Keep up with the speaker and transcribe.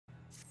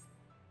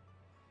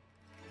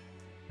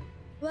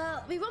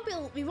Well, we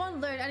won't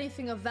learn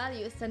anything of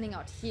value standing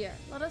out here.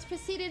 Let us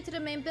proceed into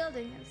the main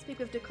building and speak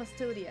with the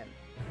custodian.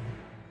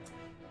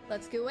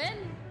 Let's go in.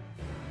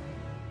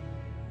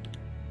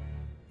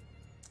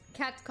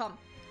 Cat, come.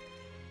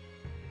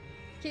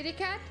 Kitty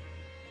cat,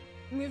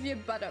 move your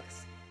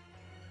buttocks.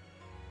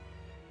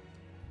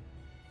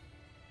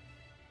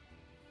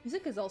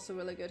 Music is also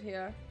really good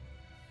here.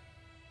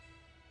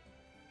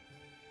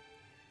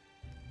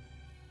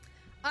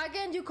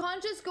 Again, you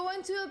can't just go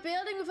into a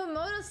building with a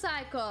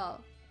motorcycle.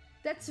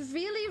 That's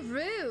really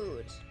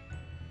rude.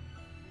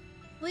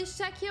 Please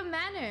check your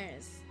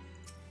manners.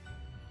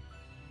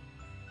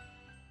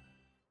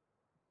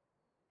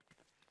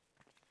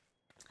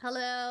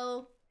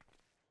 Hello.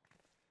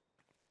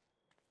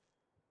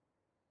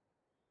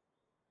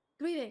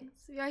 Greetings.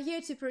 We are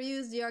here to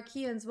peruse the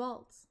Archaean's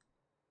vaults.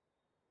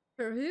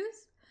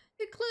 Peruse?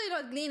 You're clearly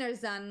not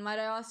gleaners then. Might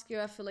I ask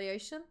your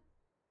affiliation?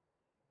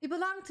 We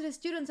belong to the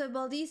students of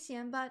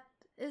Baldician, but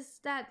is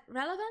that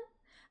relevant?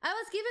 I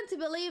was given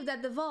to believe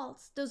that the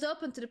vaults, those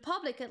open to the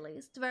public at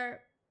least, were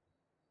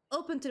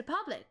open to the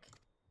public.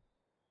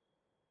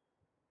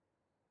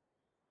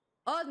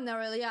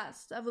 Ordinarily,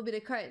 yes, that would be the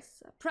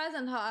case. At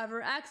present,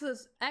 however,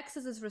 access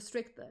is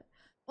restricted.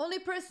 Only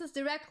persons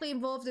directly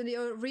involved in the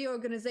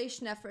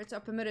reorganization efforts are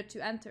permitted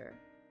to enter.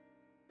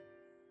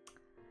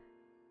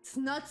 It's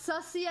not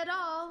sussy at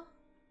all.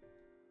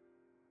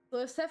 So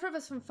if Sephiroth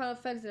is from Final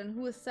Fantasy, then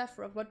who is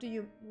Sephiroth?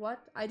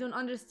 What? I don't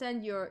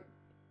understand your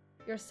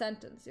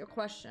sentence, your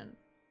question.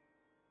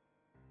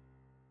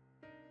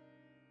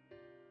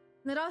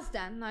 Let us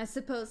then. I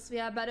suppose we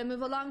had better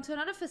move along to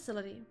another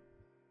facility.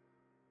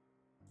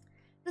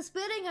 This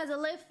building has a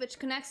lift which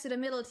connects to the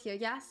middle tier,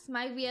 yes?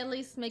 Might we at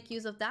least make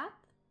use of that?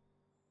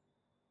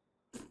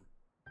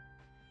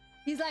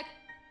 He's like,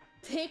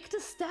 take the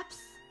steps.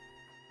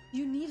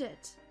 You need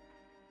it.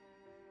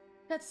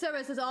 That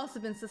service has also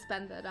been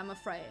suspended, I'm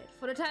afraid.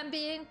 For the time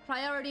being,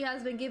 priority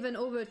has been given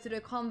over to the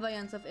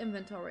conveyance of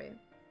inventory.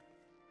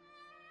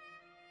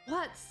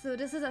 What? So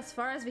this is as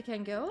far as we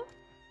can go?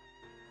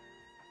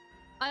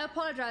 I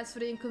apologize for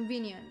the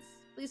inconvenience.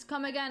 Please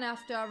come again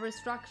after our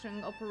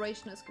restructuring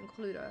operation is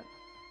concluded.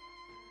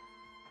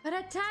 By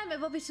that time, it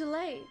will be too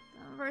late.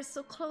 We're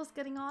so close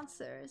getting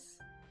answers.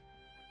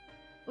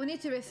 We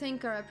need to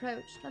rethink our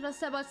approach. Let us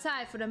step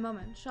outside for the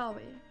moment, shall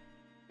we?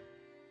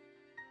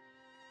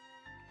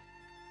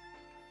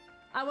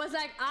 I was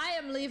like, I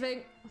am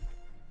leaving.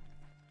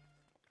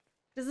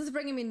 This is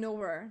bringing me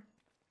nowhere.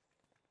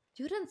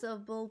 Students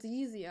of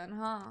Baldician,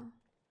 huh?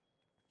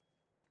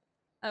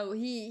 Oh,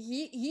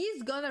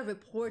 he's gonna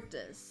report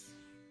this.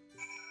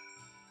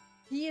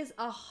 He is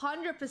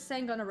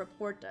 100% gonna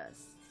report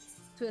this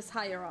to his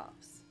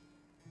higher-ups.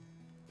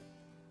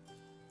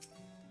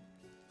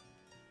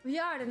 We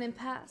are at an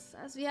impasse.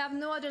 As we have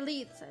no other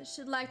leads, I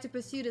should like to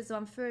pursue this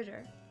one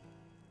further.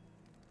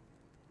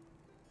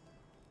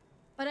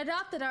 But I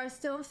doubt that our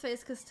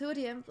stone-faced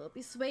custodian will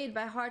be swayed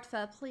by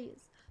heartfelt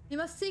pleas. We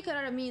must seek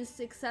other means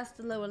to access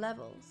the lower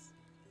levels.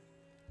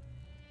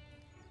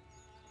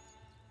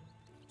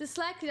 It is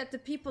likely that the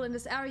people in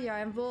this area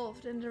are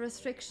involved in the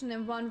restriction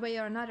in one way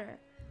or another.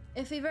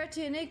 If we were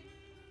to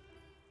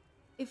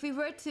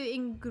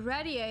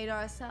ingratiate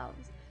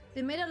ourselves,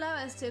 they may allow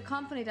us to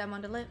accompany them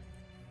on the lift.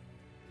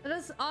 Let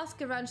us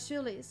ask around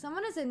surely.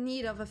 Someone is in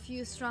need of a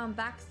few strong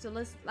backs to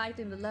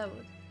lighten the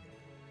load.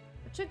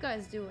 What you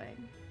guys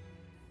doing?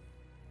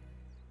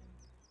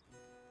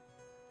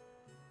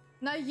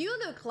 Now you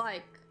look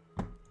like...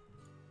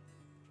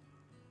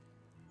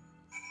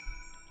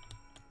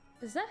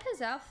 Is that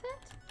his outfit?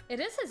 It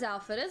is his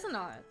outfit, isn't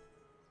it?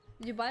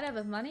 Did you buy that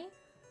with money?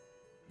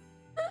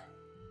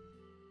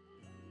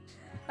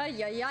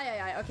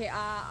 Yeah. Okay,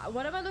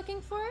 what am I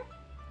looking for?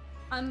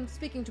 I'm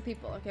speaking to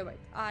people. Okay, wait.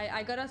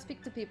 I gotta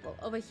speak to people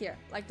over here,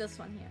 like this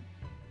one here.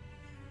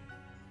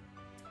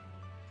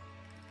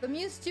 The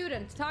new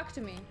student, talk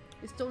to me.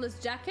 You stole his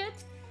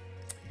jacket?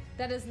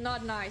 That is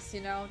not nice,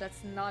 you know?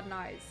 That's not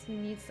nice. He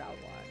needs that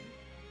one.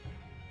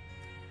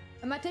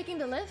 Am I taking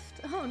the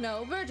lift? Oh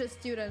no, we're just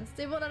students.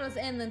 They won't let us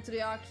into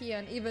the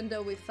Archaean even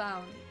though we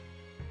found.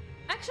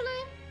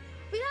 Actually,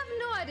 we have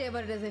no idea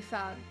what it is they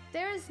found.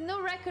 There is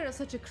no record of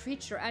such a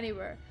creature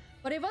anywhere.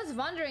 But it was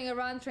wandering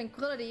around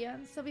Tranquility,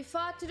 and so we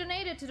thought to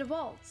donate it to the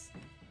vaults.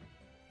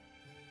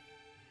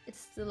 It's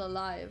still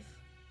alive.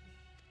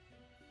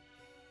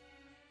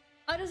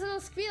 Oh, there's a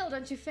little squeal,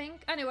 don't you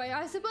think? Anyway,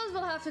 I suppose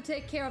we'll have to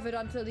take care of it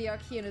until the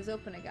Archaean is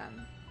open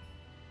again.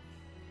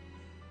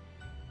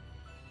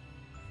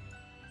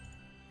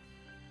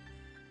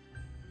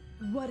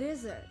 What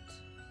is it?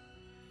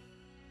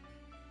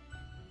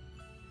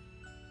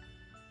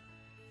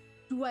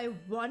 Do I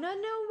wanna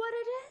know what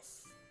it is?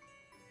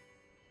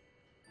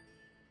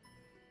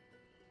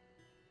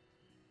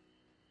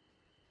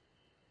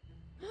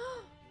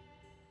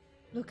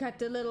 Look at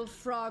the little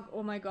frog.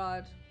 Oh my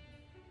god.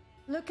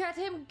 Look at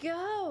him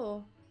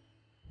go.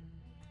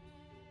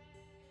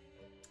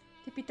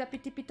 Tippy tappy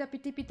tippy tappy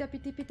tippy tappy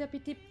tippy tappy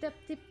tip tap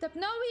tip tap.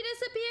 No, he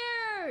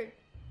disappeared.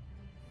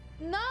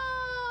 No,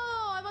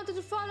 I wanted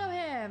to follow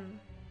him.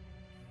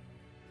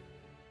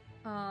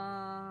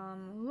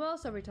 Who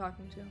else are we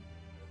talking to?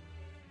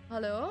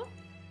 Hello?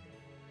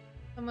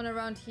 Someone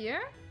around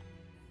here?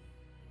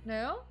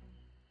 No?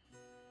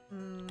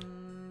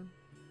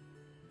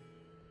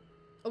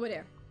 Over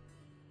there.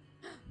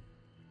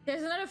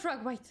 There's another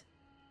frog, wait.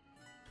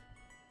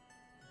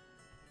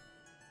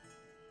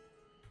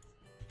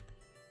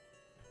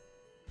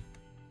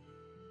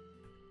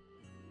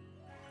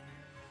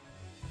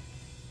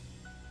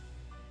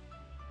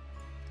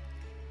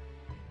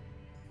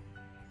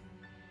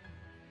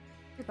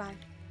 Goodbye.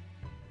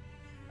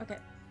 Okay.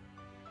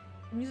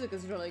 The music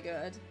is really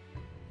good.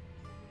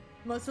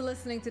 I'm also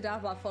listening to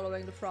that while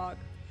following the frog.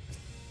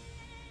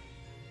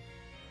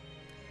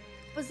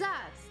 What's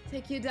that?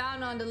 Take you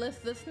down on the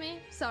lift with me?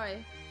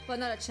 Sorry, but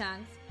not a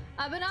chance.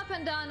 I've been up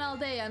and down all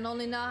day and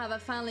only now have I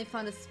finally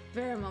found a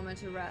spare moment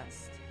to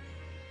rest.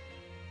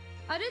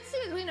 I did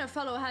see a greener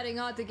fellow heading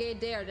out the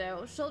gate there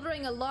though,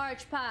 shouldering a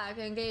large pack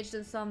engaged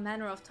in some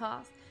manner of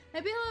task.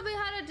 Maybe he'll be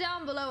headed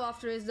down below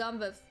after he's done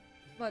with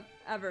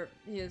whatever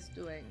he is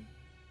doing.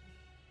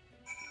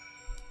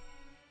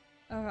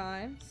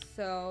 Okay,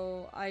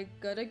 so I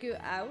gotta go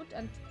out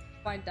and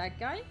find that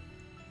guy.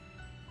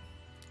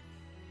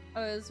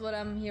 Oh, is what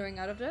I'm hearing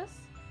out of this.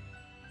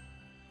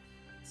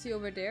 See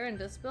over there in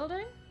this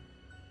building?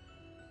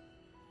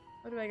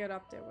 How do I get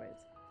up there? Wait.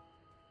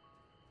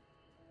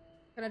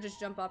 Can I just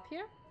jump up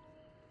here?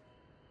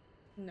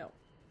 No.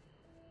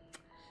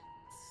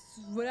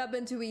 Would have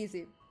been too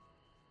easy.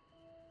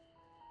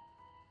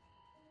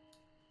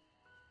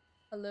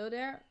 Hello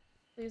there?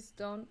 Please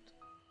don't.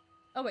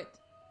 Oh, wait.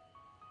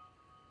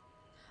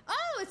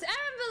 Oh, it's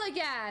Arenville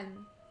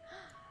again!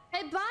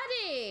 Hey,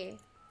 buddy!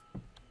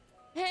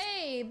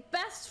 Hey,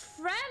 best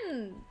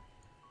friend!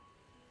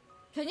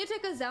 Can you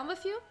take us down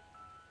with you?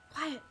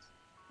 Quiet.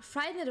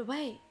 Frighten it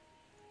away.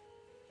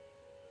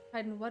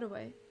 Frighten what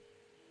away?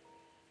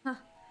 Huh.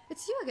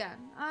 It's you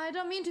again. I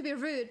don't mean to be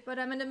rude, but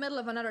I'm in the middle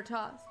of another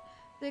task.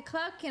 The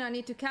cloud king I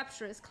need to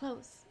capture is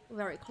close.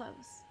 Very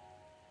close.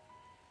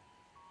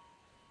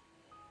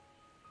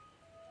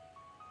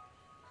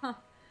 Huh.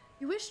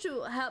 You wish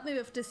to help me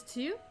with this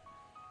too?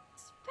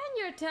 Spend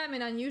your time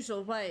in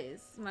unusual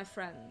ways, my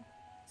friend.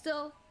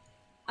 Still,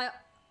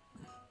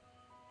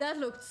 that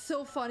looked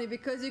so funny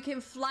because you came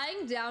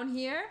flying down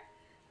here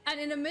and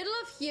in the middle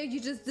of here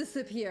you just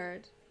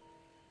disappeared.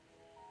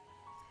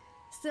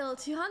 Still,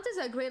 2 hunters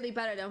are greatly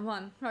better than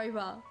 1. Very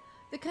well.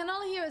 The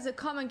canal here is a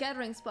common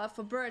gathering spot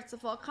for birds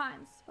of all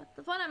kinds, but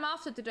the one I'm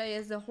after today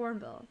is the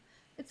hornbill.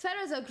 Its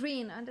feathers are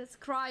green and its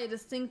cry a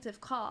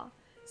distinctive call.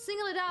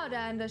 Single it out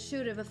and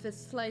shoot it with its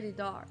slightly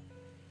dark.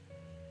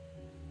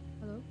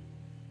 Hello?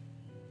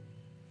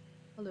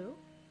 Hello?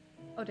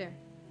 Oh, there.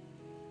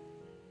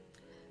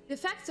 The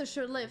effects are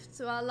short-lived,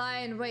 so I'll lie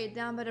in wait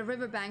down by the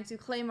riverbank to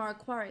claim our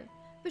quarry.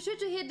 Be sure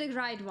to hit the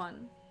right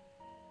one.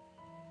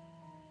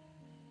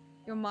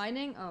 You're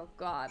mining? Oh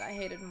god, I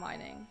hated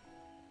mining.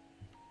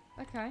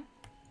 Okay.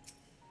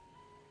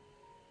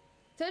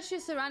 Search your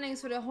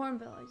surroundings for the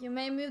hornbill. You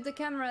may move the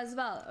camera as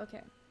well.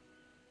 Okay.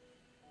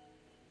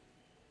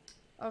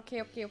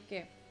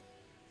 Okay.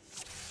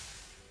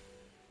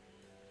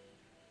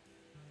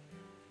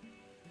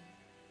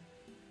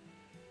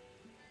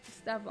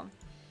 It's that one.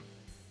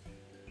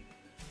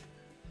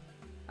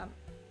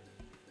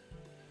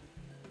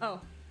 Oh.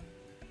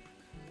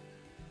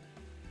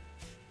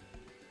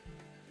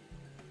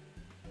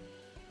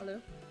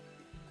 Hello?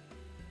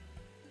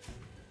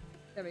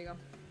 There we go.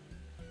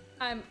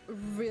 I'm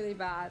really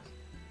bad.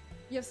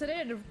 You have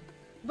sedated,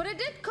 but it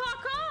did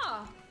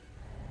caw-caw!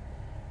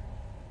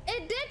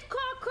 It did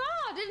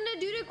caw-caw! Didn't it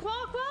do the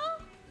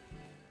caw-caw?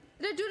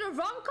 Did it do the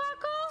wrong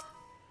caw-caw?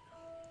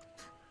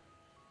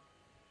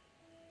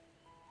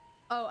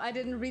 Oh, I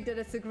didn't read that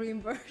it's a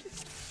green bird.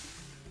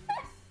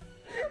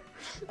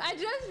 I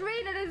just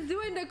read that it's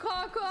doing the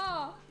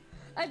caw-caw.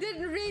 I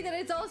didn't read that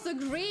it's also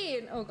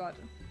green. Oh god.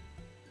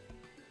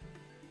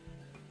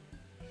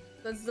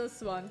 That's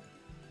this one.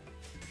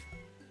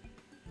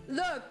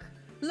 Look,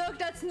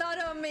 that's not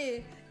on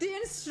me. The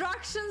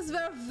instructions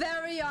were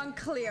very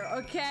unclear,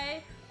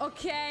 okay?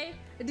 Okay?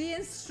 The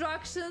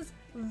instructions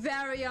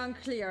very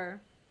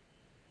unclear.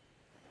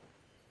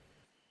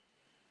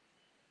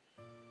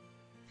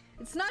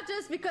 It's not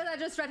just because I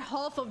just read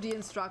half of the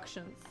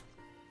instructions.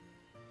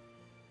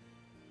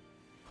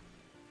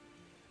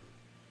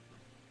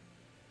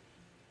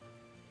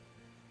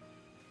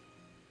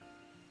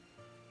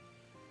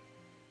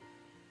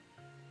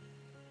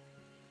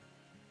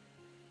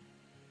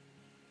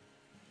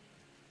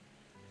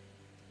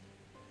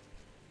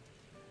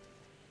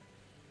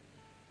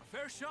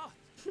 Fair shot.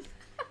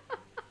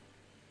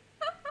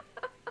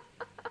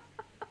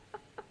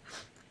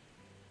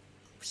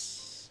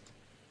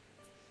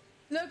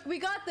 Look, we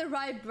got the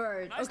right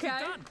bird, Nicely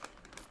okay? done.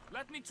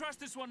 Let me truss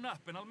this one up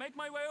and I'll make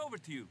my way over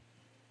to you.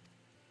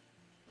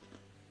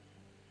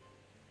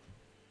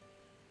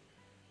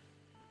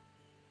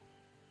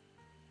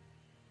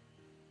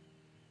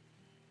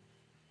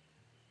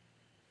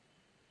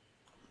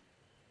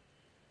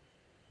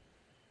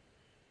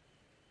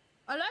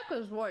 I like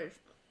his voice.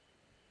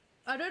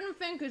 I didn't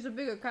think he's a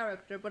bigger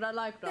character, but I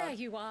like that. There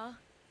you are.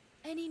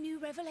 Any new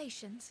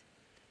revelations?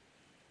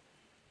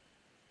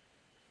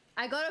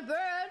 I got a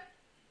bird.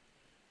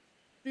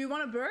 Do you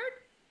want a bird?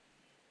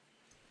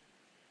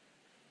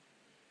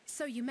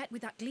 So you met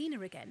with that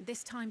gleaner again,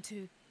 this time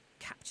to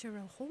capture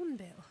a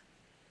hornbill?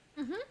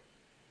 Mm-hmm.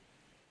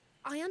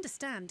 I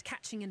understand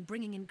catching and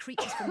bringing in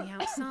creatures from the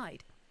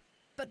outside,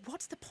 but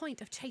what's the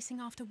point of chasing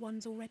after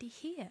ones already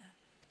here?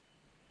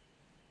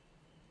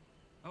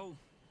 Oh,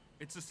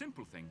 it's a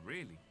simple thing,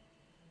 really.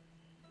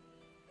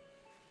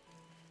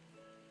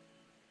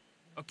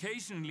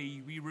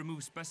 Occasionally, we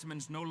remove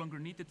specimens no longer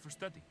needed for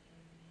study,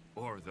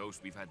 or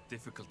those we've had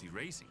difficulty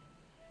raising.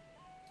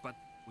 But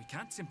we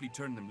can't simply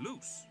turn them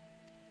loose.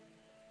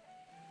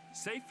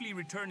 Safely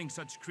returning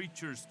such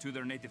creatures to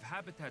their native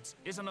habitats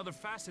is another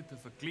facet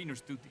of a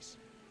cleaner's duties.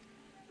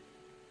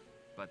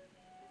 But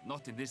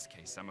not in this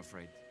case, I'm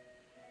afraid.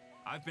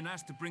 I've been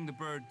asked to bring the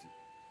bird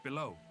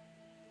below.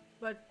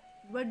 But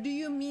what do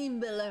you mean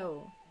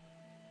below?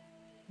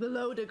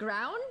 Below the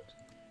ground?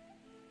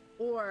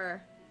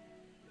 Or...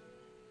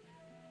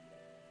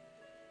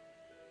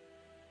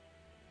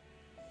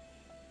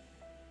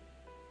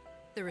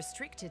 The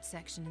restricted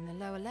section in the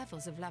lower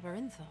levels of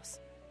Labyrinthos.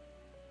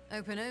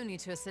 Open only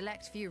to a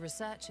select few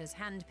researchers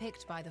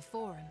hand-picked by the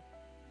Forum.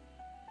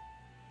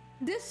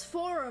 This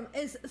forum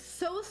is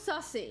so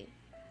sussy.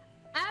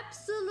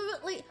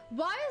 Absolutely.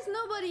 Why is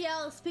nobody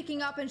else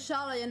picking up in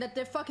Charlotte and that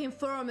their fucking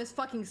forum is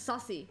fucking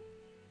sussy?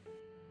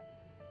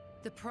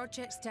 The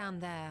projects down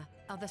there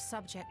are the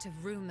subject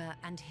of rumor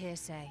and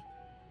hearsay.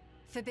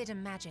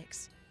 Forbidden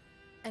magics.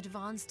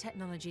 Advanced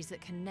technologies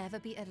that can never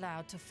be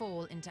allowed to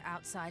fall into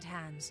outside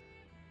hands.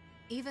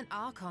 Even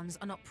Archons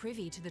are not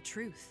privy to the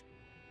truth.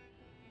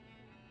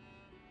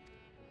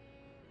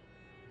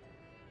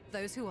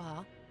 Those who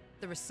are,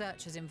 the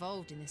researchers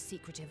involved in this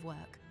secretive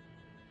work,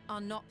 are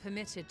not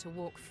permitted to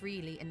walk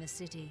freely in the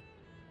city,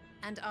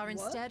 and are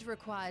instead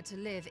required to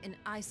live in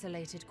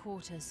isolated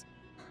quarters.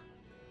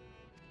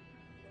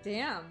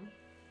 Damn.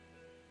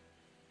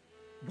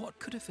 What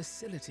could a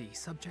facility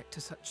subject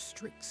to such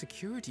strict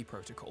security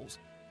protocols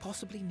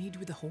possibly need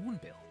with a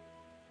hornbill?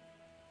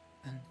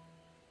 An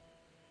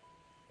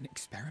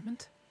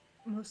experiment?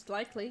 Most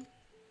likely.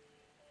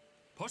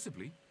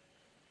 Possibly.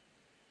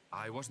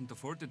 I wasn't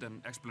afforded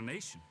an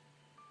explanation.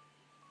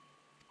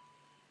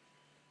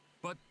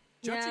 But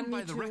judging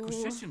by the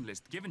requisition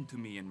list given to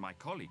me and my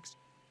colleagues,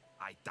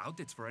 I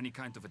doubt it's for any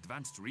kind of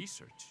advanced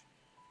research.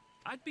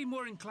 I'd be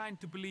more inclined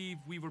to believe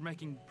we were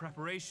making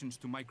preparations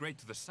to migrate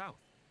to the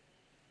south.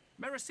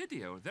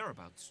 Mericidia or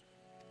thereabouts.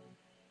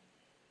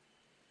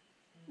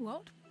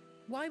 What?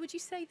 Why would you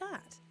say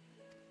that?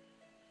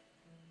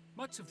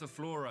 Much of the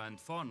flora and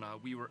fauna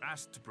we were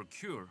asked to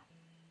procure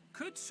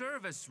could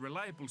serve as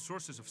reliable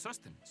sources of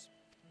sustenance.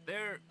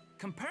 They're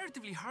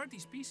comparatively hardy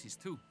species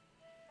too,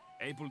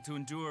 able to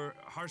endure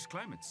harsh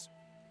climates.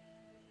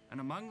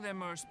 And among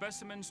them are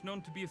specimens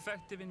known to be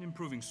effective in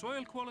improving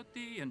soil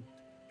quality and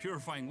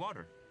purifying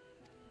water.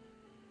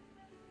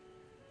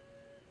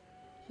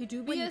 You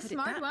do When be you a put it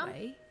smart that one.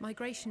 way,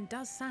 migration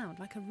does sound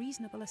like a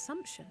reasonable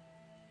assumption.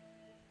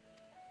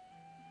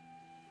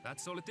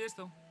 That's all it is,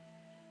 though.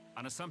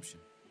 An assumption.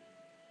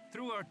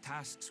 Through our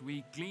tasks,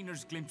 we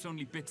gleaners glimpse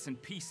only bits and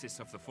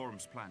pieces of the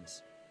Forum's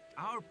plans.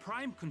 Our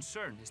prime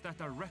concern is that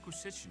our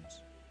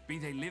requisitions, be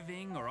they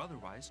living or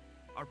otherwise,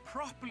 are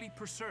properly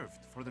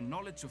preserved for the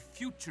knowledge of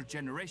future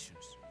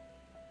generations.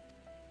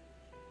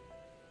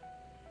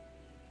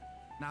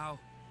 Now,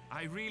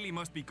 I really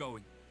must be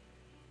going.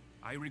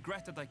 I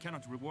regret that I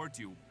cannot reward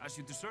you as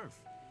you deserve.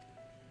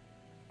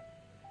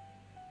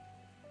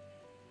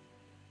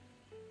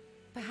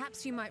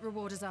 Perhaps you might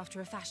reward us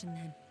after a fashion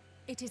then.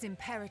 It is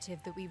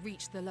imperative that we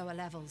reach the lower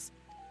levels.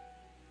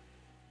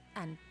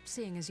 And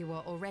seeing as you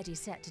are already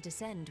set to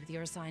descend with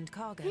your assigned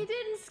cargo... He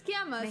didn't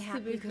scam us, mayhap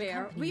to be you could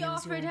fair. accompany We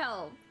us offered your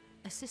help.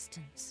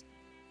 assistance.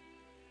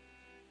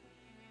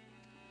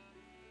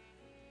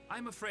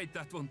 I'm afraid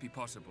that won't be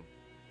possible.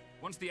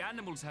 Once the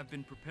animals have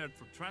been prepared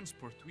for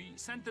transport, we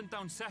send them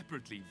down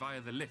separately via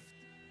the lift.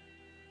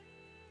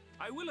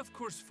 I will, of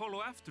course,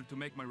 follow after to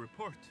make my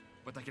report,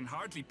 but I can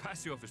hardly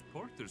pass you off as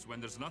porters when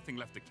there's nothing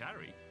left to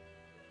carry.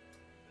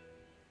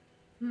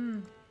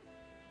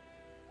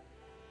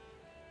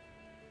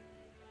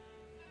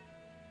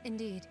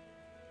 Indeed.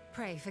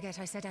 Pray forget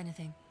I said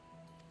anything.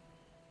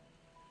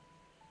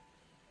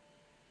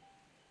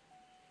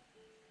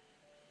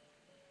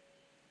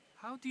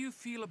 How do you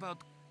feel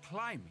about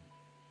climbing?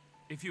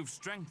 If you've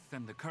strength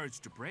and the courage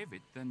to brave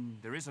it, then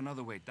there is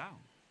another way down.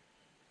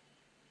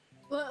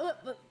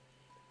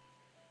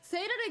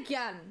 Say that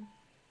again.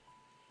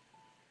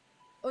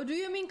 Or do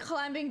you mean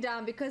climbing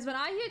down? Because when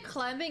I hear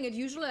climbing, it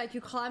usually like you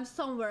climb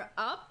somewhere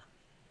up.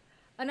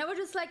 And I was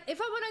just like,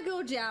 if I want to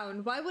go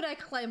down, why would I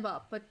climb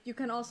up? But you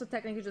can also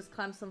technically just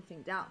climb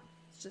something down.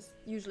 It's just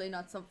usually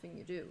not something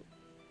you do.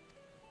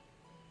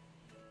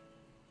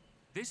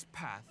 This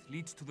path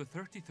leads to the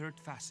 33rd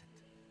facet,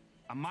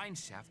 a mine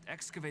shaft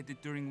excavated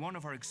during one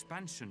of our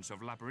expansions of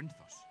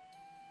Labyrinthos.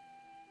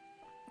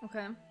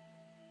 Okay.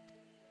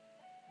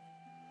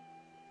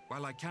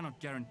 While I cannot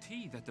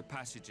guarantee that the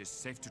passage is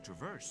safe to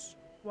traverse,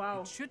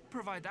 Wow. it should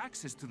provide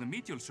access to the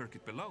Medial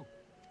Circuit below.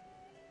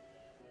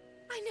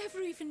 I never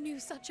even knew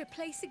such a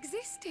place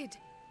existed.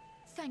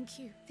 Thank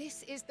you.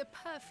 This is the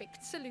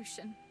perfect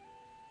solution.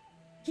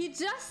 He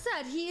just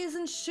said he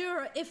isn't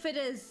sure if it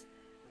is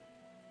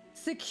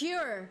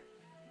secure.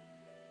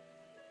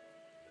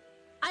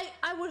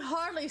 I would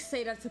hardly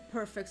say that's a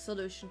perfect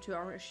solution to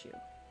our issue.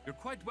 You're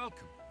quite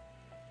welcome,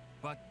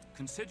 but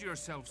consider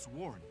yourselves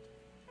warned.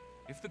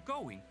 If the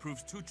going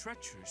proves too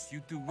treacherous,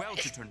 you'd do well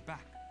to turn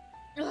back.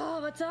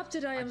 Oh, what's up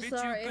today? I'm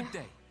sorry. I bid you good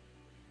day.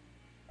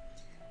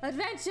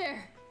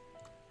 Adventure!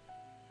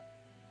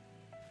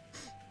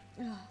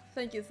 Oh,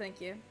 thank you,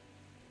 thank you.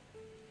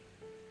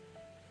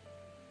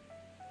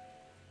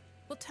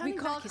 Well, We turning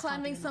call back is climbing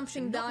hardly an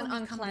something option, not down when on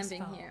we've come this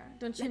climbing far. here.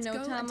 Don't you Let's know, go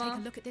and Tama? take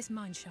a look at this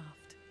mine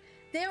shaft.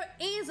 There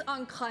is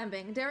on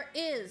climbing. There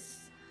is.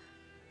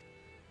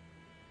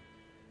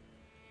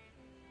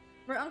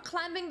 We're on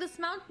climbing this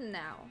mountain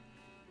now.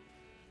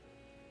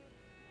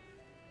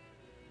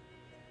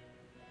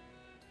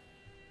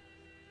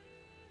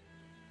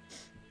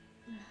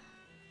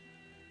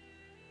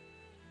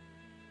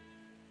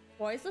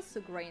 Why is this so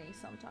grainy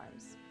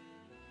sometimes?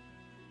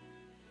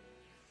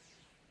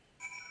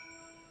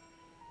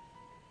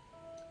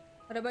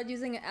 What about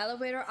using an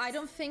elevator? I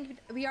don't think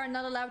we are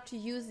not allowed to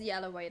use the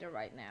elevator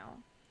right now.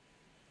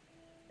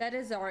 That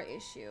is our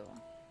issue.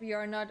 We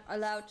are not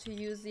allowed to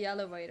use the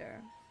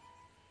elevator.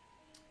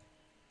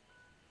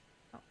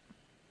 Oh.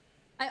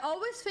 I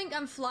always think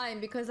I'm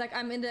flying because like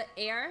I'm in the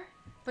air,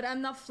 but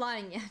I'm not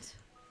flying yet.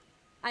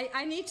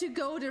 I need to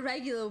go the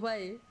regular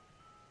way.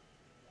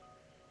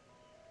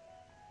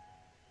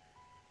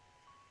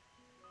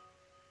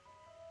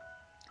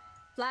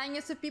 Flying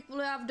is for people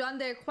who have done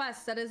their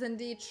quests. That is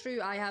indeed true.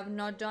 I have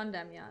not done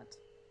them yet.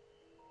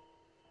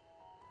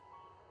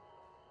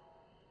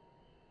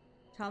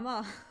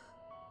 Tama.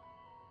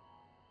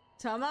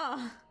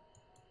 Tama.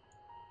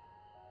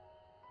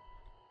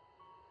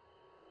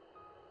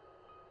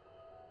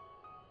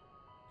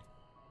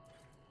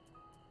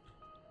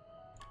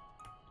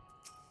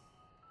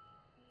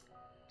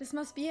 This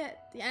must be it.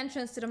 The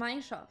entrance to the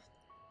mine shaft.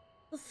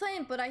 The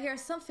same, but I hear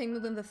something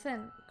moving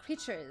within.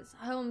 Creatures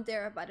home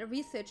there by the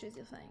researchers,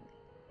 you think?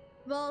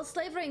 Well,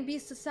 slavering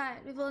beasts aside,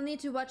 we will need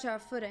to watch our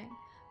footing.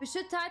 We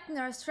should tighten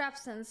our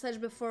straps and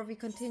such before we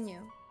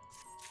continue.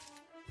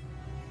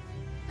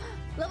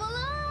 Level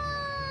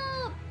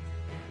up!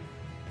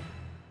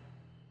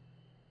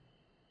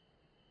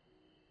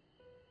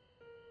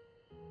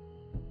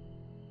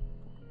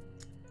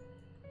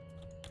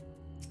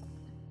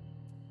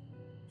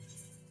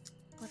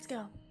 Let's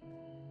go.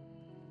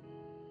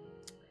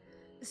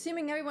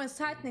 Assuming everyone's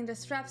tightening the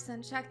straps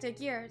and check their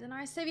gear, then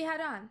I say we head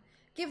on.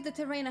 Give the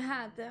terrain a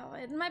head, though.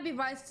 It might be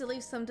wise to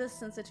leave some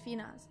distance at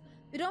Finas.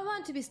 We don't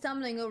want to be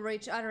stumbling over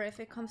each other if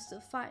it comes to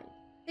a fight.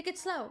 Take it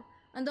slow,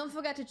 and don't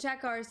forget to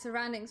check our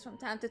surroundings from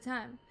time to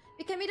time.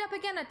 We can meet up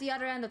again at the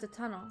other end of the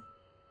tunnel.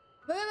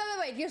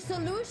 Wait. Your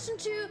solution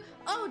to...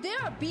 Oh,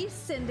 there are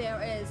beasts in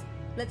there is...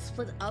 Let's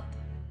split up.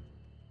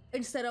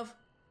 Instead of...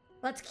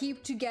 Let's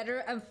keep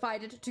together and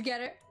fight it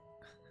together.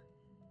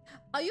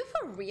 Are you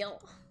for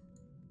real?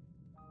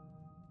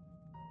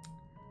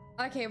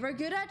 Okay, we're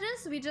good at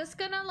this. We're just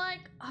gonna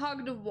like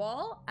hug the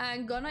wall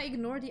and gonna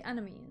ignore the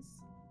enemies.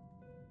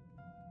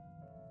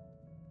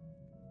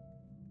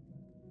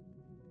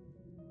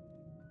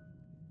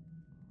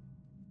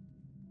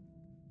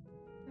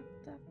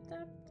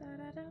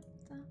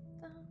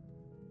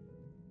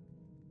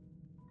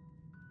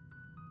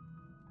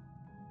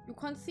 You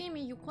can't see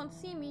me, you can't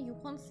see me, you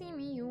can't see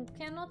me, you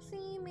cannot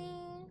see me.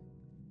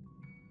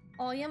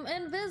 I am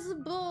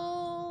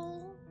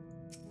invisible.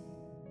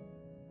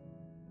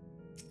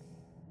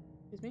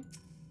 Excuse me.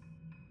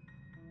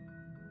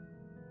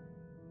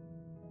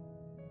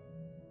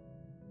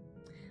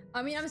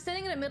 I mean, I'm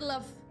standing in the middle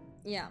of...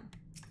 Yeah,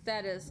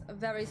 that is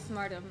very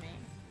smart of me.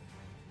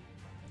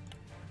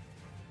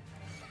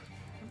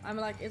 I'm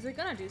like, is it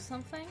gonna do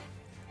something?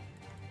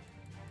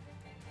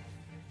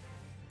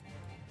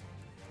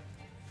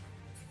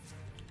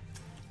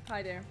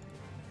 Hi there.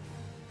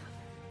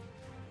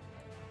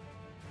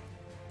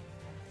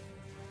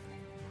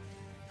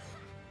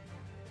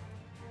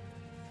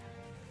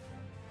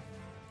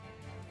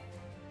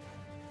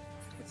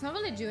 It's not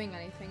really doing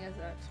anything, is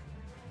it?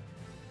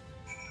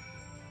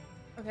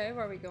 Okay,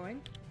 where are we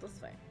going?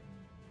 This way.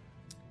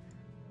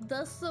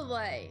 This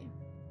way.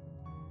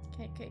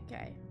 Okay.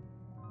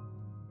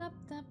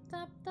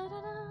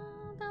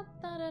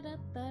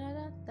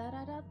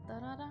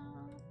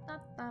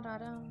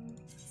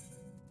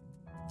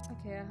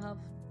 Okay, I have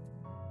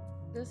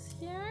this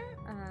here,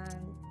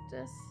 and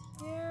this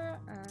here,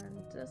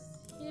 and this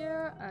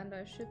here, and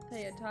I should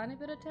pay a tiny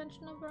bit of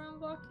attention of where I'm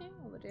walking,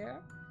 over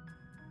there.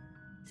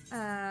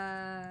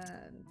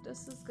 And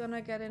this is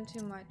gonna get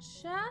into my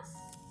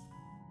chest.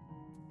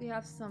 We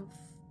have some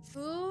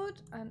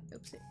food, and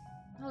oopsie.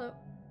 Hello.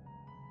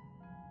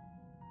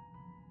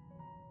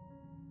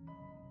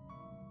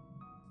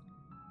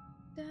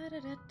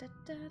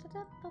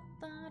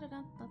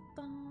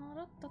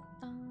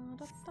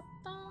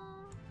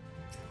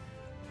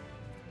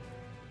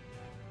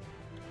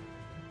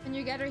 Can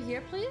you get her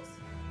here, please?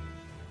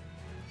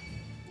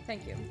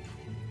 Thank you.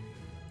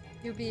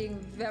 You're being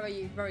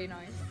very, very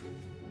nice.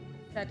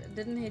 That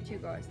didn't hit you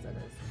guys, that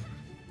is.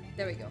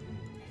 There we go.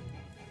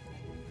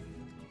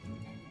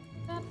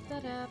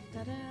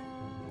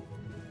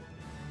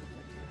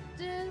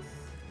 This.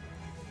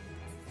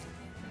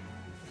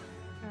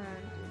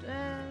 And do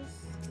this.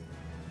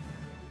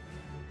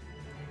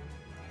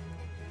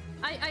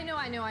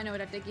 I know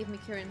that they give me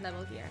current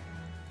level here.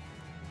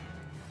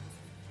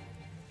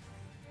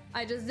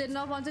 I just did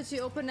not want to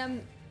open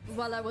them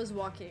while I was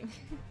walking.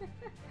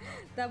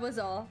 That was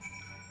all.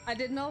 I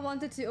did not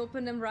want to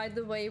open them right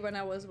away when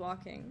I was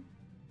walking.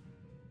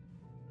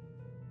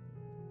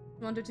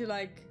 Wanted to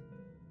like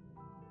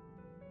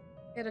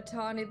get a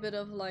tiny bit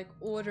of like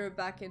order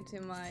back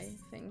into my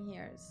thing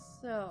here.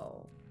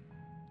 So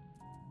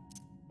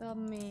that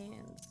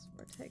means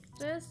we'll take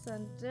this,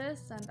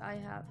 and I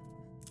have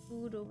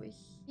food over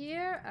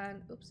here,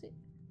 and oopsie.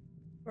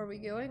 Where are we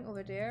going?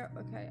 Over there?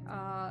 Okay,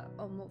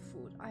 oh, more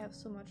food. I have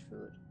so much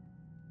food.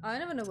 I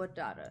don't even know what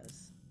that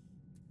is.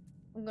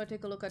 I'm gonna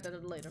take a look at that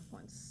at a later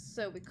point.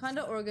 So we kind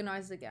of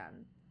organized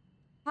again.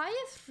 Hi,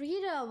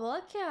 Frida,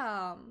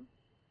 welcome.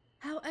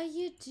 How are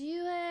you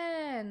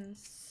doing?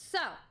 So,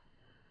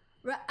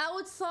 we're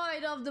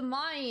outside of the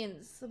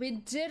mines. We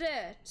did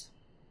it.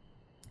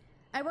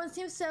 Everyone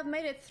seems to have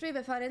made it through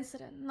without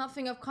incident.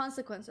 Nothing of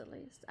consequence, at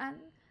least. And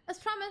as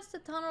promised, the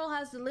tunnel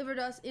has delivered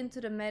us into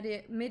the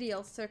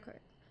Medial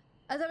Circuit.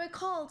 As I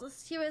recall,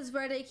 this here is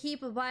where they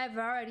keep a wide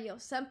variety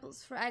of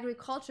samples for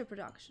agriculture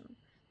production.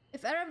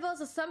 If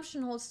Erenville's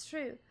assumption holds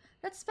true,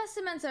 that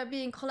specimens are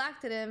being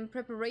collected in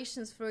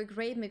preparations for a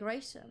great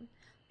migration,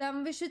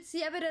 then we should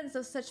see evidence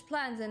of such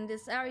plans in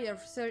this area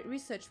of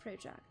research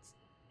projects.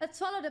 Let's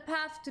follow the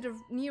path to the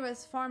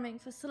nearest farming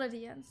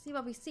facility and see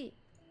what we see.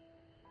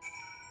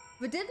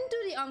 We didn't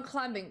do the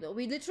unclimbing though,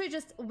 we literally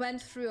just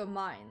went through a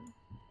mine.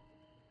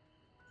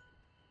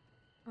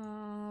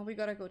 We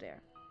gotta go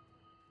there.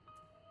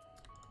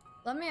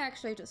 Let me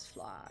actually just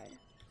fly.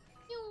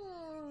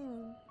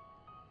 Pew!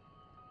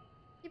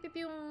 Pew, pew,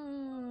 pew.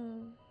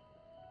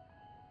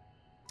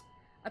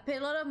 I paid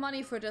a lot of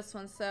money for this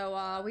one,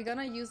 so we're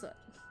gonna use it.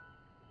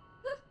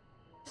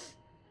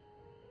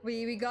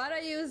 we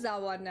gotta use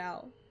that one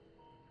now.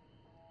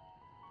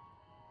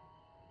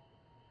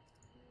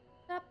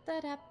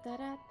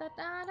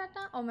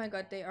 Oh my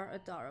god, they are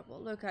adorable.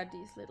 Look at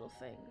these little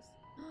things.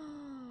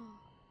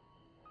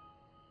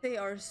 They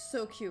are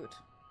so cute.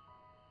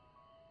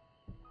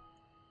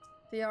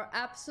 They are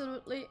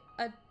absolutely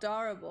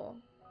adorable.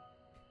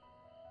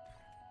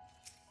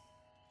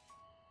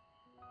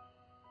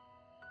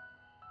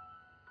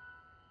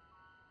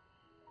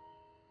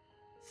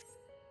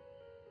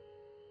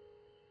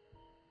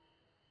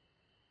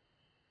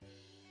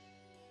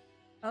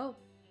 Oh.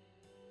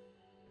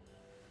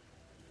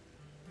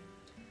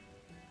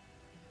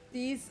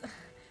 These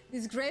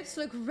grapes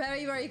look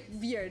very, very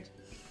weird.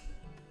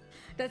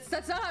 That's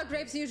not how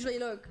grapes usually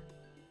look.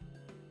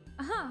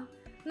 Aha.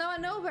 Now I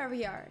know where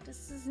we are.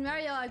 This is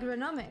Medial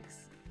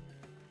Agronomics.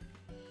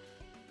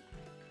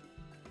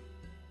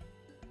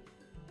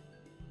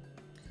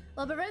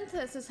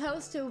 Labyrinthus is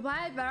host to a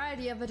wide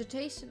variety of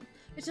vegetation,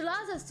 which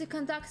allows us to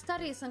conduct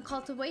studies on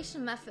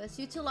cultivation methods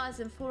utilized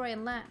in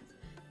foreign lands.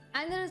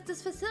 And there is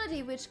this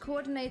facility which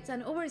coordinates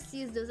and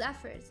oversees those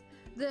efforts.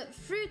 The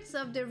fruits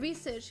of the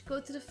research go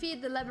to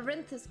feed the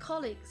Labyrinthus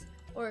colleagues,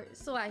 or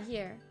so I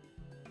hear.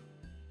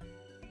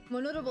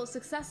 More notable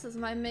successes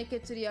might make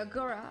it to the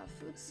Agora.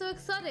 Foods so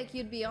exotic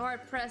you'd be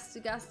hard-pressed to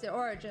guess their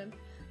origin,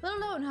 let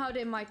alone how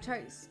they might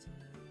taste.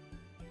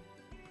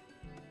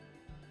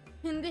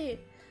 Indeed,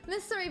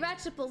 mystery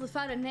vegetables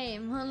without a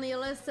name, only a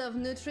list of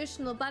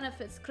nutritional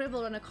benefits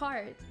scribbled on a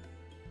card.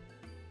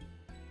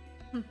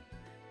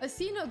 I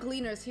see no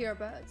gleaners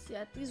hereabouts,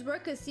 yet these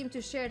workers seem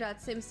to share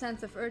that same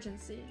sense of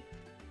urgency.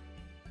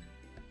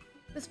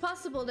 It's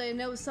possible they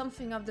know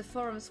something of the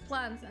forum's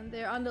plans and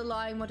their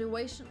underlying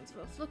motivations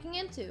worth looking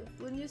into,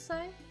 wouldn't you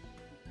say?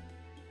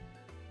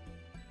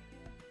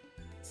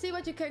 See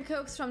what you can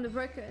coax from the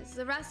workers.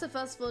 The rest of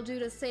us will do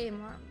the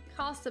same, or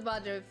cast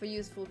about there for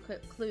useful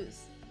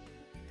clues.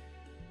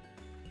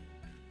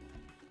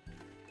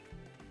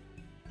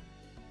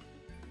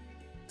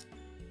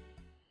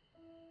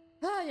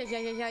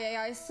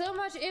 Yeah. So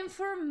much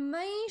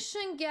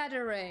information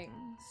gathering.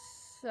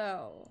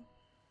 So,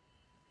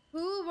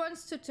 who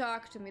wants to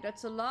talk to me?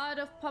 That's a lot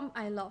of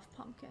I love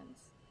pumpkins.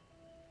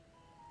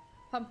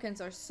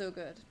 Pumpkins are so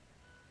good.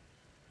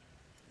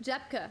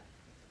 Jepka,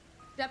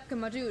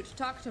 my dude,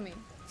 talk to me.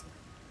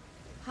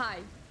 Hi.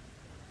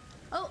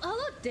 Oh,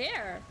 hello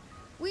there.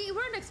 We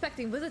weren't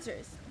expecting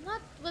visitors.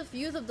 Not with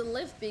use of the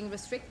lift being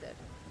restricted.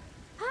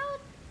 How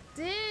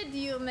did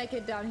you make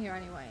it down here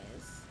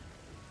anyways?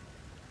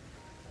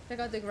 Check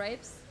out the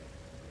grapes.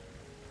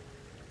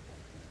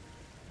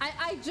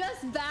 I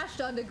just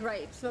bashed on the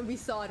grapes when we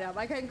saw them.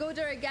 I can go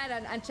there again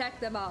and check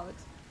them out.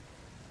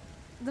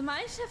 The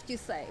mineshaft, you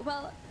say?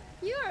 Well,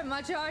 you are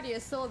much hardier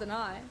soul than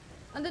I.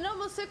 Under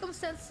normal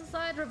circumstances,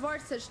 I'd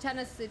reward such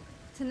tenacity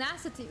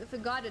with a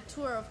guided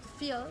tour of the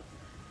field.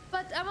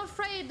 But I'm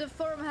afraid the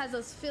forum has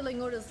us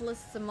filling orders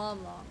lists a mile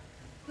long.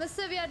 The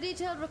severe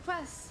detailed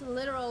requests,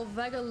 literal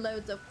wagon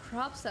loads of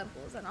crop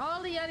samples, and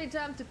hardly any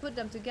time to put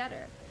them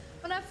together.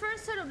 When I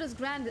first heard of this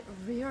grand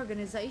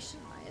reorganization,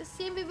 I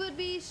assumed we would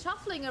be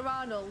shuffling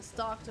around old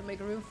stock to make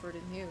room for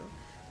the new.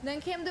 Then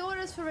came the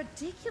orders for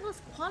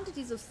ridiculous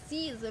quantities of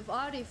seeds we've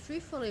already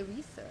fruitfully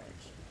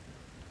researched.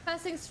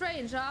 Passing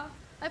strange, huh?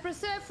 I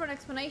persevered for an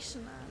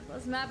explanation and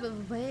was met with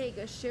vague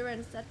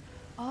assurance that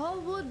all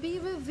would be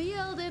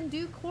revealed in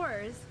due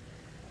course.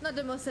 Not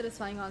the most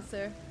satisfying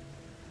answer.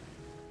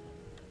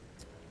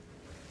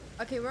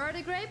 Okay, where are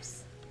the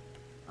grapes?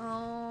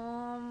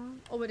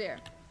 Over there.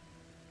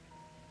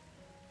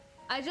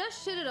 I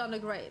just shitted on the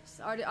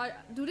grapes.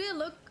 Do they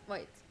look...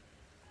 Wait.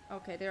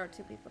 Okay, there are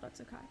two people,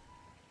 that's okay.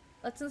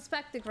 Let's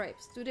inspect the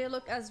grapes. Do they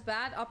look as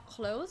bad up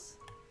close?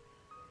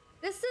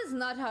 This is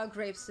not how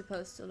grapes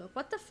supposed to look.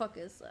 What the fuck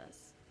is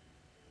this?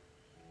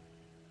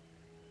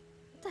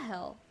 What the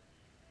hell?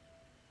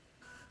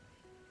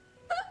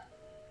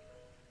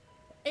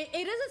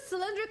 It is a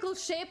cylindrical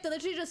shape that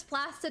literally just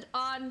plastered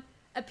on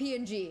a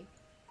PNG.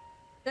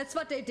 That's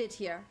what they did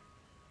here.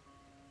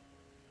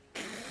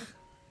 They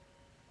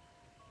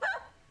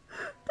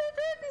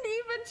didn't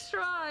even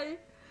try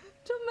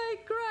to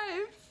make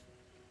grapes.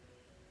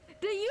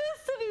 They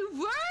used to be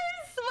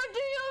worse? What do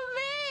you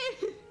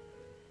mean?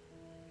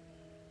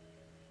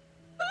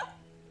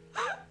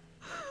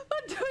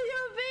 What do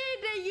you mean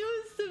they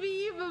used to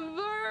be even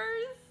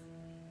worse?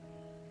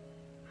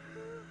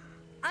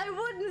 I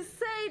wouldn't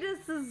say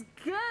this is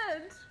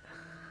good.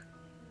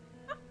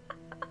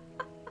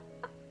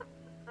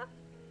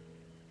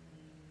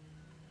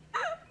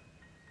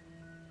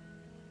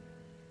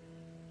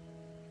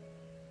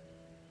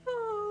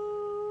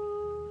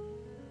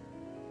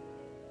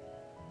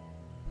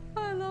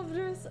 I love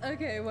this.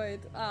 Okay,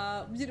 wait.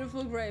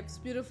 Beautiful grapes.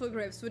 Beautiful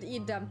grapes. Would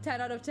eat them.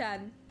 10 out of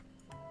 10.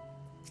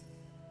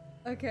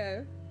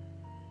 Okay.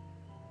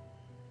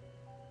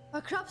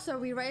 What crops are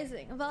we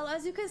raising? Well,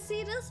 as you can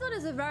see, this one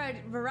is a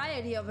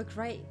variety of a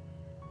grape.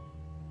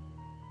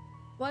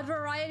 What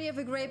variety of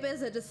a grape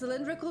is it? A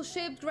cylindrical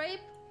shaped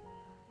grape?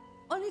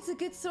 Only it's a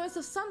good source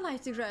of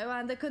sunlight to grow,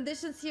 and the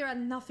conditions here are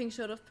nothing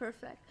short of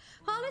perfect.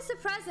 Hardly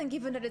surprising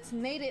given that it's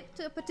native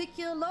to a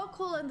particular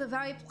local and the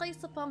very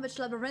place upon which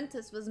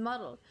Labyrinthus was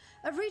modeled,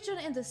 a region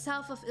in the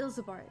south of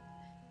Ilseborg.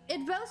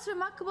 It boasts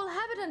remarkable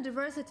habitat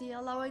diversity,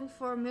 allowing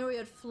for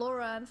myriad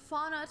flora and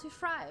fauna to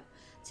thrive.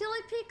 Tilly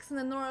peaks in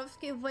the north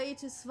give way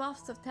to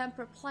swaths of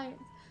temperate plains,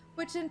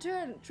 which in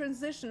turn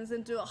transitions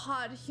into a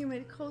hot,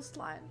 humid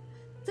coastline.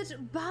 Such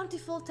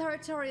bountiful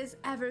territory is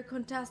ever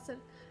contested,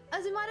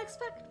 as you might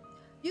expect.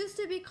 Used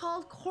to be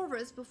called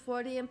Corvus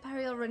before the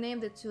Imperial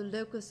renamed it to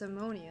Locus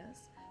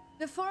Ammonius.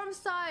 The forum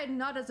saw it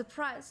not as a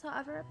prize,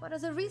 however, but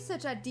as a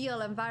research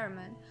ideal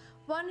environment,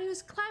 one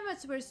whose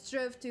climates were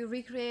strove to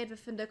recreate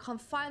within the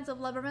confines of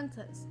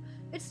Labyrinthus.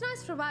 Its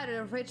nice provided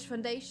a rich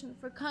foundation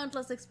for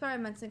countless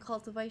experiments in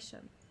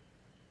cultivation.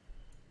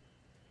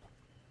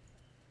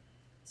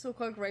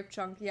 So-called grape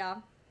chunk,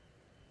 yeah.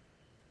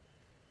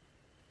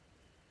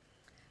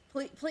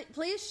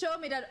 Please show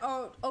me that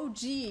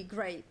OG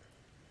grape.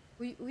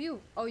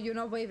 Oh, you're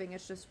not waving,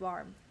 it's just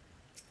warm.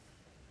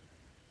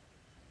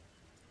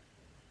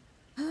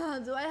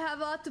 Do I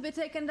have ought to be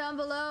taken down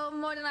below?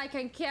 More than I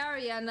can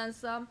carry and then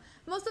some.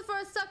 Most of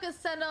our stock is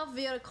sent off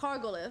via the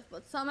cargo lift,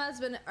 but some has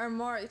been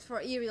earmarked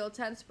for aerial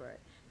transport.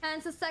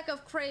 Hence a sack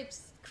of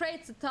crates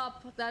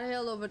atop that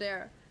hill over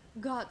there.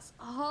 Gods,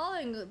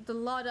 hauling the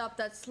lot up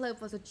that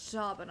slope was a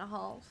job and a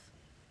half.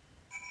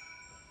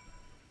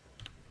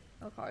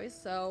 Okay,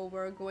 so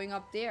we're going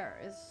up there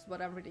is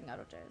what I'm reading out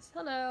of this.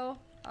 Hello.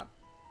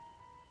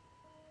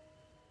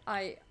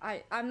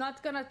 I'm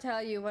not gonna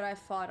tell you what I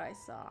thought I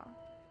saw.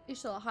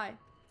 Ishla, hi.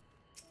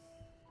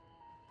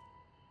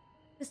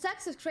 The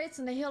stacks of crates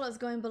on the hill is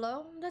going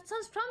below. That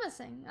sounds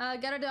promising. I'll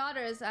gather the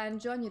others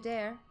and join you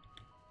there.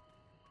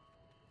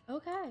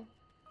 Okay.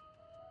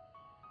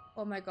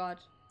 Oh my god.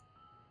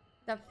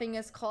 That thing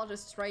is called a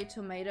stray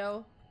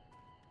tomato.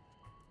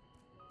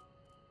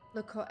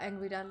 Look how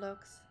angry that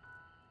looks.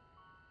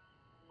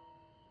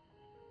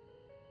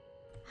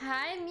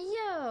 Hi,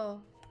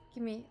 Mio.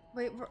 Give me...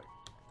 Wait,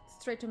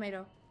 stray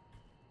tomato.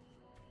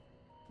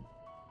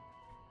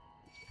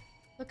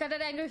 Look at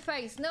that angry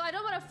face. No, I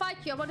don't want to fight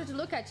you. I wanted to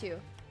look at you.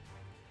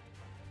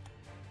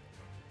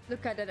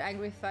 Look at that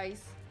angry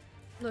face.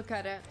 Look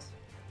at it.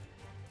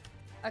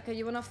 Okay,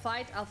 you want to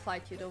fight? I'll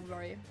fight you. Don't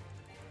worry.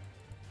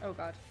 Oh,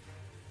 God.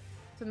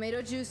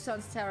 Tomato juice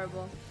sounds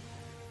terrible.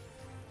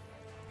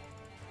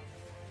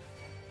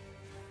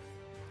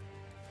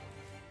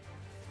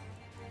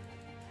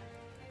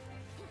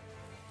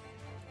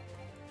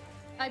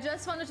 I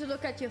just wanted to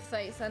look at your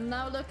face, and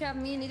now look at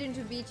me needing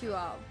to beat you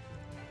up.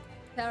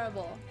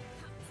 Terrible.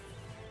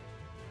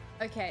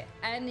 Okay,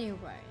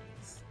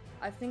 anyways.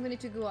 I think we need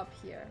to go up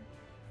here.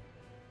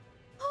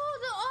 Oh,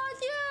 the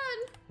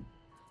audience!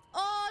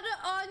 Oh, the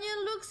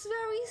onion looks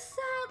very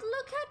sad.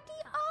 Look at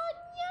the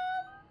onion.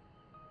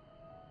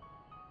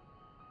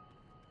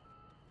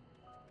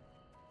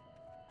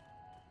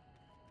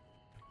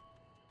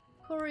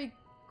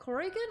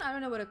 Corrigan? I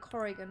don't know what a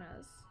Corrigan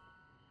is.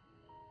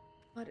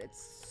 But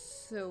it's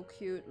so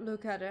cute.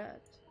 Look at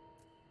it.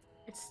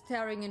 It's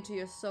staring into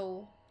your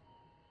soul.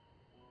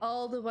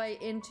 All the way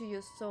into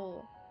your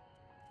soul.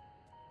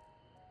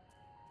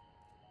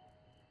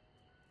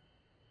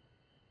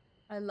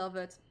 I love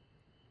it.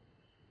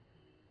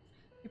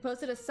 You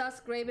posted a sus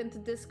grave into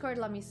Discord.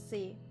 Let me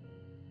see.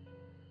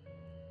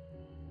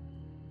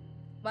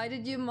 Why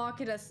did you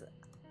mark it as...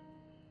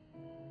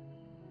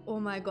 Oh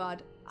my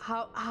god.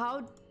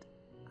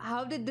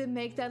 How did they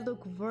make that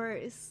look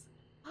worse?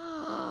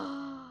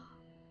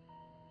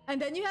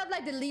 And then you have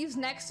like the leaves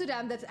next to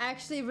them that's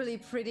actually really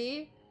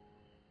pretty.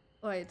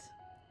 Wait.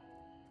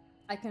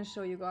 I can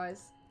show you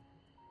guys.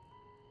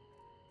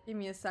 Give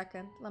me a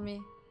second. Let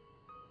me...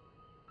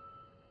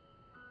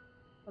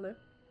 Hello?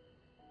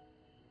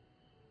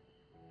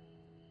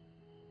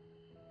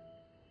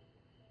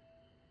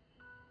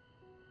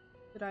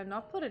 Did I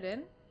not put it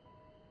in?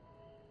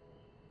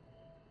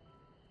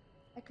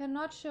 I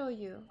cannot show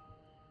you.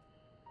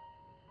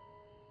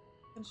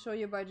 I can show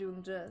you by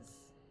doing this.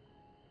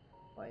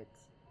 Wait.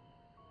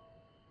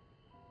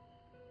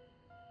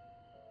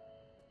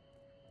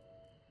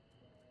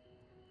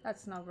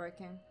 That's not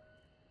working.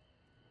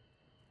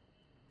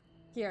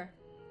 Here.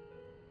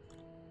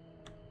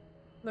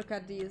 Look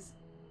at these.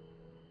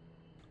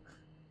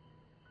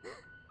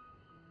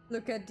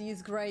 Look at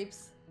these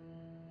grapes.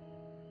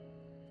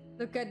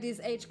 Look at these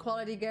H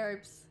quality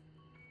grapes.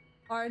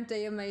 Aren't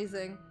they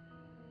amazing?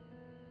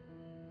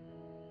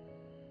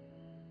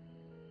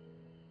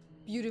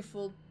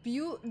 Beautiful,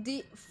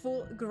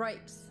 beautiful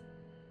grapes.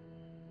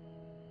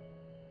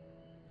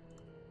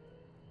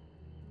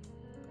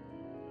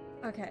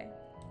 Okay.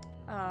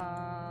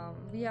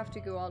 We have to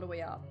go all the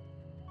way up.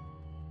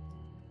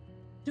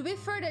 To be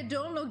fair, they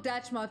don't look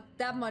that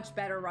much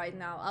better right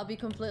now. I'll be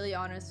completely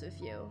honest with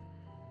you.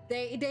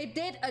 They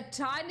did a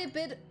tiny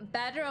bit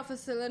better of a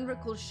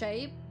cylindrical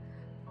shape,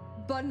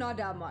 but not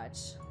that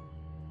much.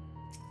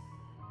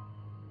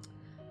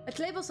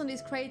 The labels on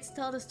these crates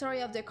tell the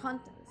story of their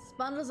contents.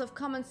 Bundles of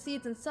common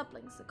seeds and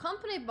saplings,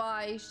 accompanied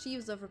by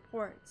sheaves of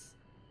reports.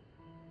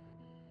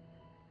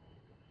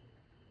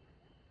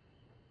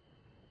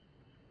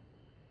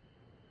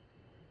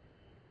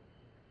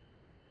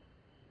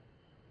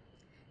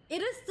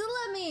 It is still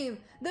a meme.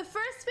 The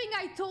first thing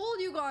I told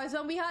you guys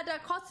when we had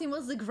that cutscene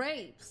was the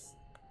grapes.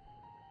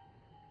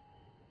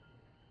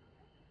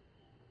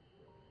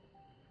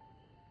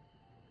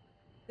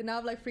 They now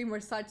have like 3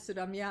 more sides to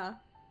them, yeah.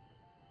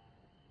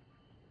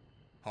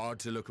 Hard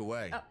to look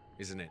away,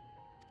 isn't it?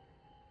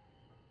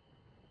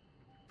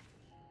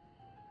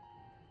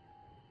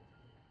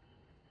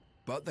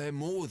 But they're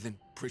more than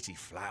pretty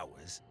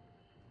flowers.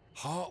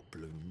 Heart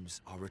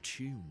blooms are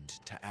attuned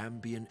to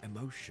ambient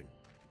emotion.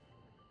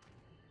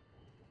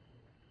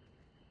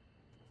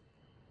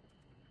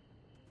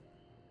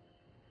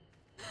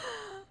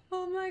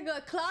 Oh my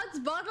god. Cloud's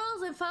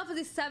bottles in Final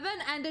Fantasy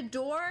VII and the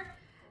door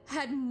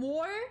had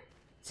more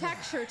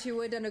texture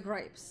to it than the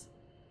grapes.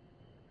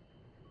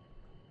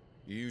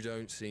 You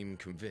don't seem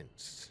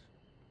convinced,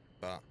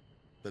 but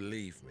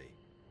believe me,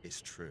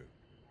 it's true.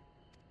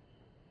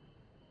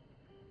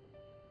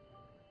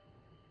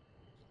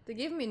 They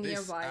give me near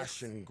This vibes.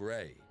 ashen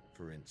grey,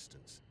 for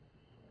instance,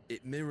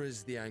 it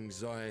mirrors the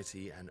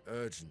anxiety and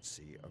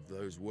urgency of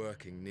those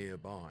working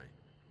nearby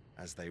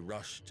as they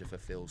rush to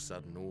fulfill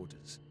sudden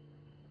orders.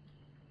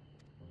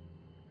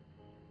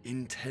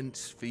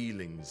 Intense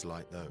feelings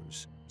like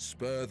those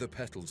spur the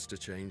petals to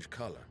change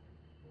colour.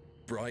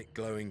 Bright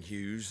glowing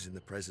hues in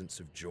the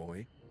presence of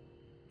joy,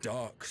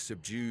 dark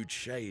subdued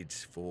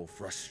shades for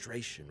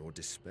frustration or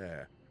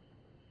despair.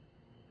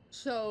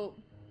 So,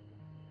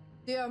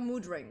 they are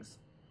mood rings.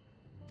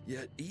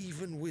 Yet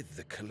even with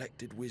the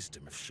collected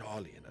wisdom of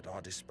Charlian at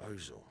our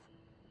disposal,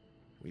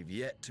 we've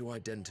yet to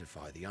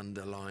identify the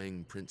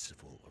underlying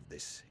principle of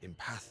this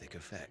empathic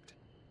effect.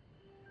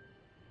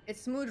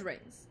 It's mood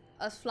rings,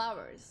 as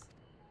flowers.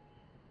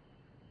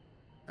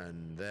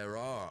 And there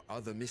are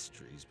other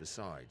mysteries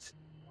besides.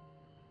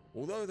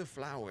 Although the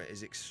flower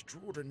is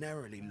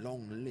extraordinarily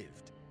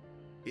long-lived,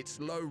 its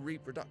low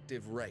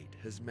reproductive rate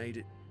has made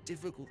it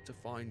difficult to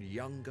find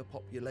younger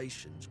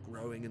populations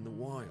growing in the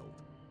wild.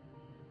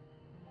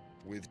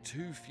 With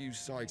too few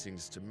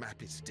sightings to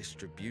map its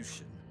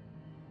distribution,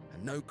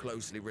 and no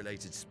closely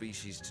related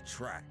species to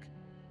track,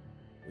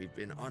 we've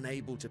been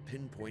unable to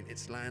pinpoint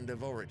its land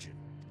of origin.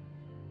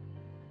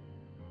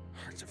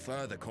 To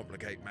further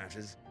complicate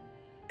matters,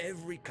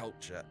 every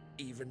culture,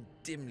 even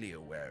dimly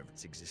aware of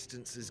its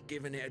existence, has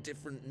given it a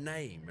different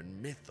name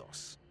and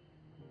mythos.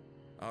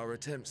 Our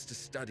attempts to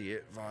study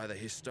it via the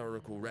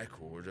historical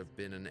record have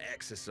been an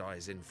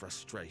exercise in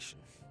frustration.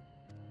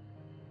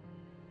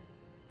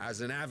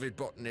 As an avid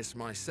botanist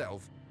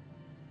myself,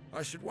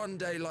 I should one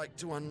day like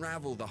to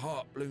unravel the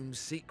Heartbloom's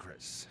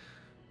secrets.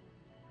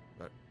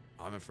 But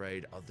I'm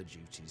afraid other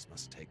duties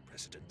must take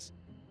precedence.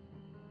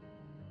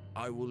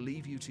 I will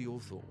leave you to your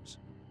thoughts.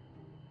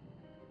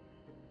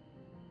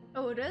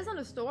 Oh, it is on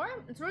the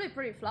store? It's really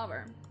pretty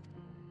flower.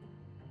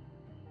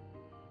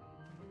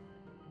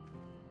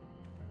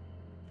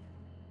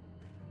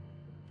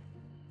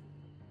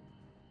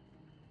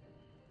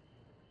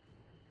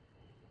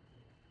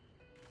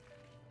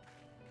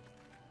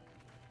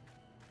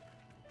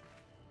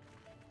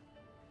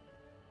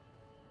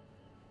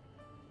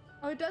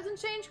 Oh, it doesn't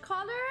change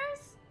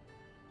colors?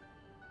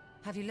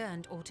 Have you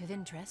learned aught of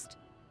interest?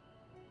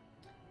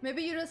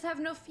 Maybe you just have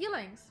no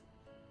feelings.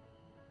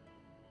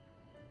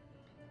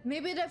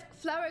 Maybe the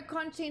flower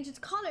can't change its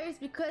colors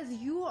because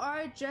you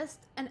are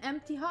just an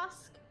empty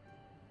husk.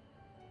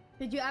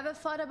 Did you ever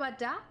thought about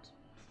that?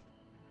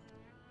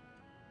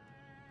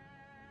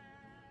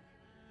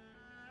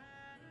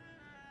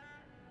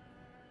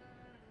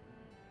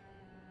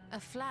 A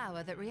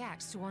flower that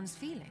reacts to one's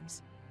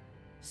feelings?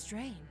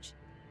 Strange.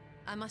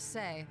 I must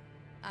say,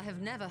 I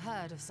have never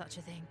heard of such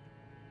a thing.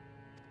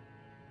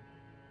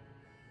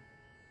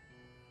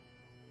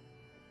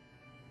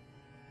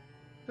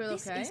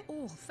 This is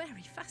all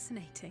very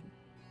fascinating.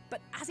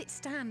 But as it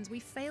stands, we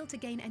fail to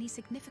gain any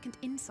significant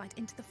insight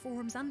into the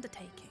Forum's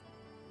undertaking.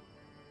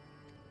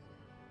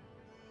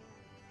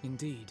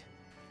 Indeed.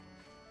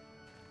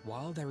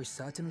 While there is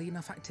certainly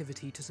enough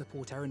activity to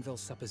support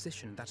Erenville's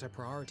supposition that a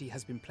priority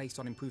has been placed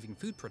on improving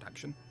food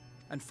production,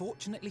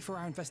 unfortunately for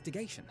our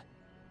investigation,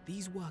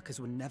 these workers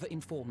were never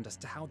informed as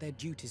to how their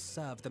duties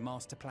serve the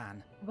master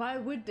plan. Why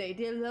would they?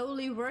 They're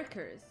lowly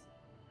workers.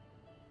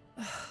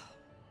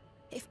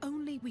 If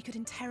only we could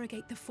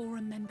interrogate the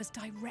Forum members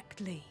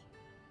directly.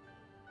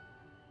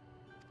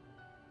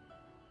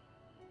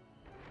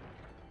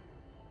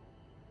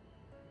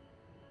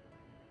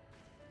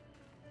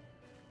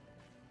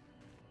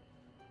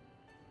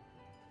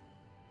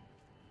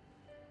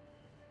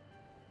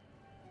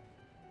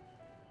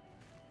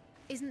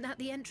 Isn't that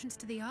the entrance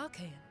to the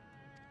Archaean?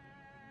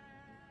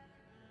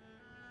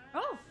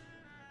 Oh!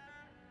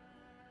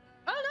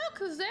 Oh, look,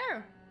 who's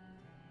there?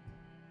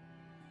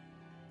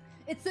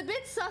 It's a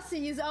bit sussy.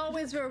 He's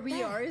always where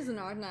we are, isn't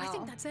it now? I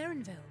think that's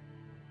Erenville.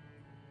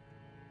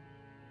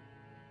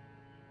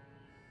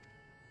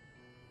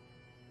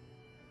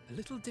 A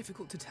little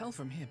difficult to tell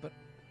from here, but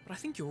I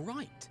think you're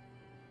right.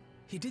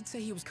 He did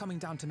say he was coming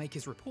down to make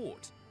his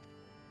report.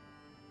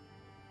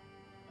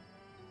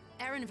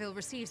 Erenville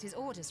receives his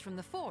orders from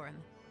the Forum.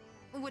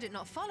 Would it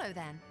not follow,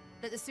 then,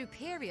 that the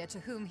superior to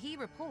whom he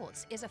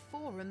reports is a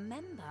Forum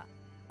member?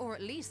 Or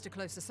at least a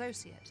close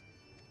associate?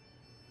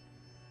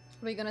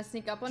 Are we gonna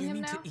sneak up on Do you him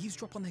mean now? to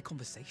eavesdrop on their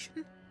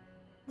conversation?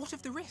 What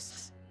of the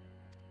risks?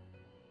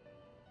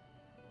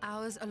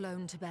 Ours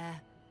alone to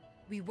bear.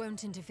 We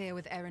won't interfere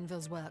with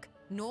Erenville's work,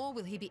 nor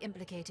will he be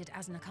implicated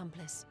as an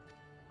accomplice.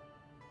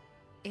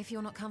 If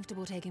you're not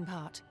comfortable taking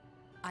part,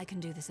 I can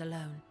do this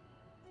alone.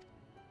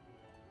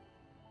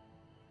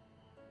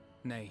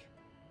 Nay.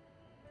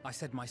 I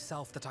said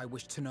myself that I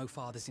wished to know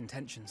Father's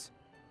intentions.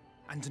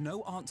 And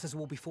no answers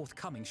will be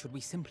forthcoming should we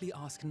simply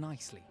ask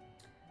nicely.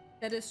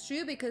 That is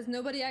true, because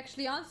nobody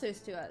actually answers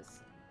to us.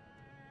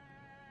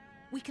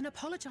 We can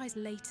apologize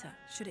later,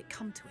 should it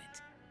come to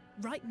it.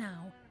 Right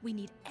now, we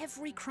need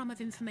every crumb of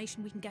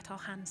information we can get our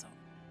hands on.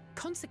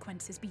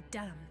 Consequences be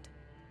damned.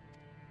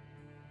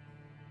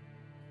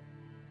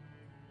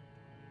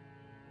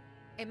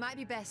 It might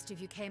be best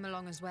if you came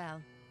along as well.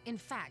 In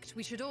fact,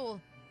 we should all...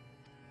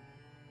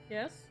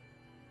 Yes?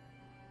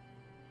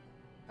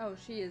 Oh,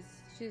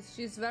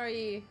 she's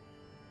very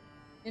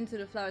into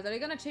the flowers. Are they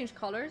gonna change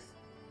colors?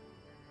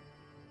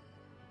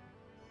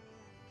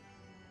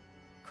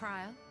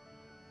 Cryo?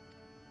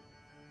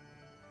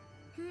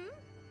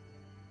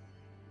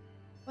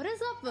 What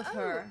is up with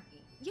her?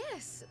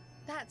 Yes,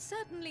 that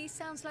certainly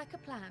sounds like a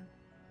plan.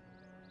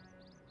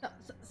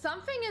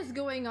 Something is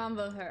going on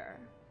with her.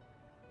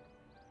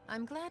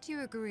 I'm glad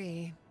you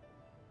agree.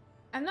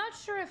 I'm not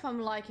sure if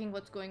I'm liking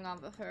what's going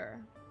on with her.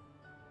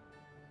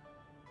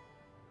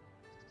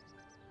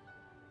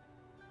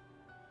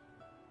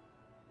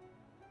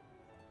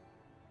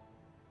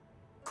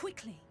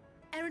 Quickly!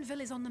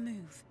 Erenville is on the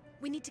move.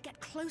 We need to get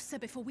closer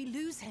before we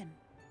lose him.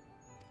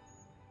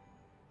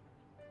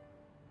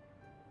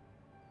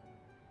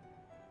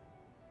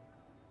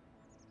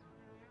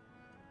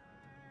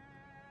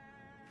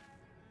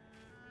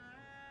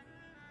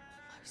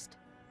 Almost.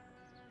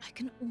 I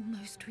can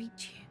almost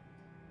reach you.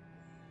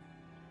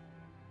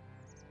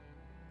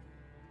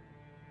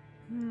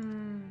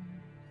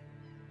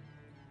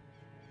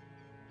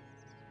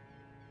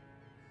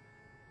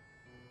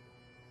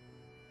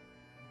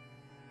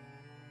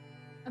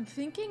 I'm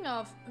thinking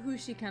of who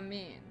she can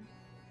mean.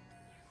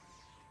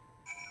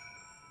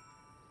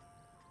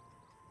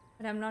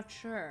 But I'm not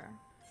sure.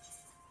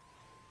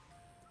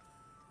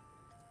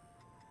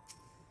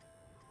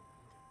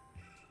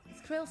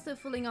 Is Krill still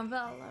fooling on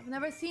Vel? I've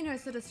never seen her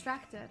so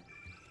distracted.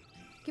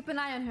 Keep an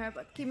eye on her,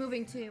 but keep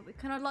moving too. We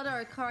cannot let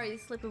our Akari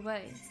slip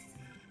away.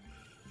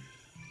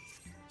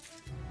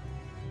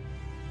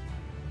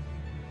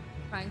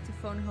 Trying to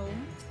phone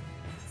home.